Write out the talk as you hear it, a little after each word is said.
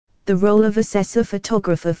The role of assessor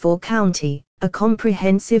photographer for county. A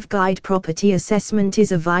comprehensive guide property assessment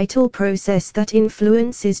is a vital process that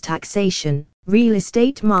influences taxation, real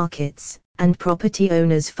estate markets, and property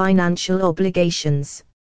owners' financial obligations.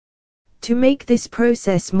 To make this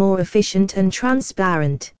process more efficient and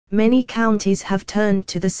transparent, many counties have turned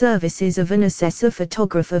to the services of an assessor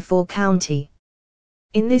photographer for county.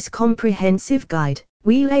 In this comprehensive guide,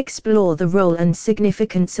 we'll explore the role and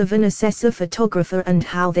significance of an assessor photographer and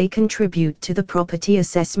how they contribute to the property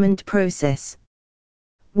assessment process.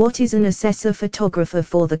 What is an assessor photographer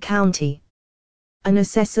for the county? An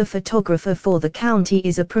assessor photographer for the county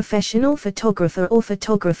is a professional photographer or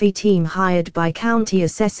photography team hired by county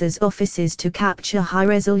assessors' offices to capture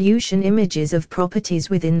high-resolution images of properties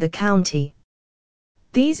within the county.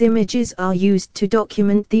 These images are used to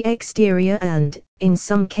document the exterior and, in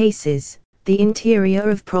some cases, the interior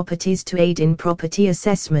of properties to aid in property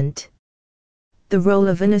assessment. The role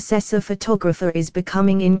of an assessor photographer is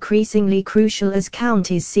becoming increasingly crucial as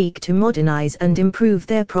counties seek to modernize and improve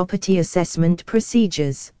their property assessment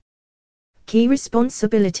procedures. Key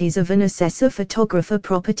responsibilities of an assessor photographer: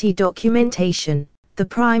 property documentation. The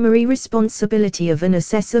primary responsibility of an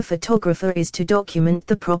assessor photographer is to document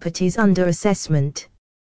the properties under assessment.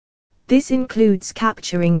 This includes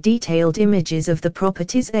capturing detailed images of the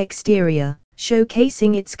property's exterior,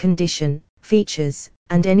 showcasing its condition, features,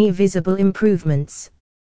 and any visible improvements.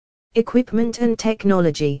 Equipment and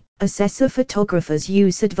technology. Assessor photographers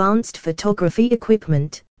use advanced photography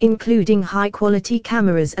equipment, including high-quality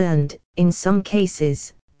cameras and, in some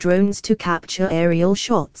cases, drones to capture aerial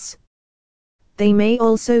shots. They may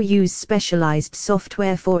also use specialized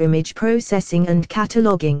software for image processing and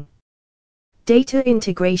cataloging. Data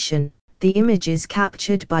integration. The images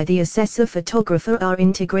captured by the assessor photographer are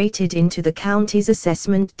integrated into the county's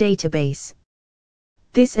assessment database.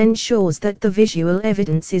 This ensures that the visual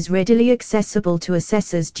evidence is readily accessible to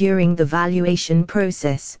assessors during the valuation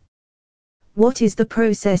process. What is the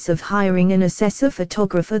process of hiring an assessor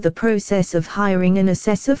photographer? The process of hiring an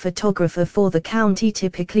assessor photographer for the county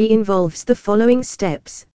typically involves the following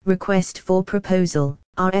steps: request for proposal.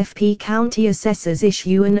 RFP. County assessors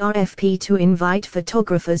issue an RFP to invite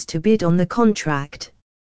photographers to bid on the contract.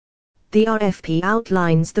 The RFP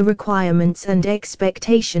outlines the requirements and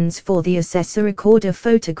expectations for the assessor recorder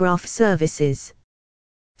photograph services.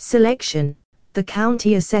 Selection. The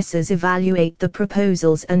county assessors evaluate the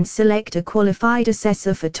proposals and select a qualified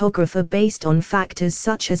assessor photographer based on factors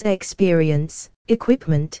such as experience,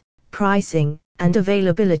 equipment, pricing, and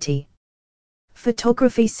availability.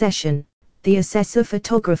 Photography session. The assessor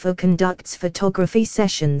photographer conducts photography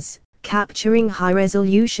sessions, capturing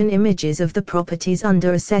high-resolution images of the properties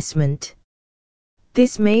under assessment.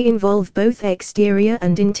 This may involve both exterior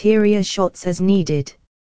and interior shots as needed.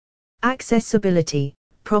 Accessibility.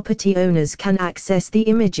 Property owners can access the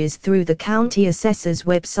images through the county assessor's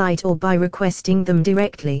website or by requesting them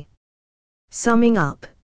directly. Summing up.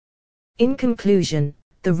 In conclusion,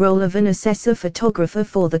 the role of an assessor photographer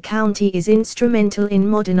for the county is instrumental in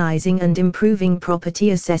modernizing and improving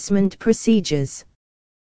property assessment procedures.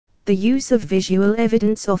 The use of visual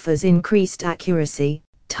evidence offers increased accuracy,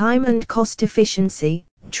 time and cost efficiency,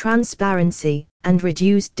 transparency, and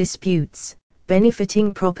reduced disputes,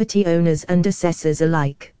 benefiting property owners and assessors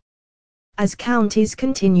alike. As counties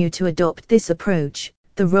continue to adopt this approach,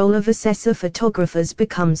 the role of assessor photographers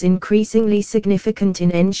becomes increasingly significant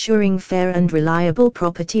in ensuring fair and reliable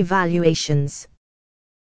property valuations.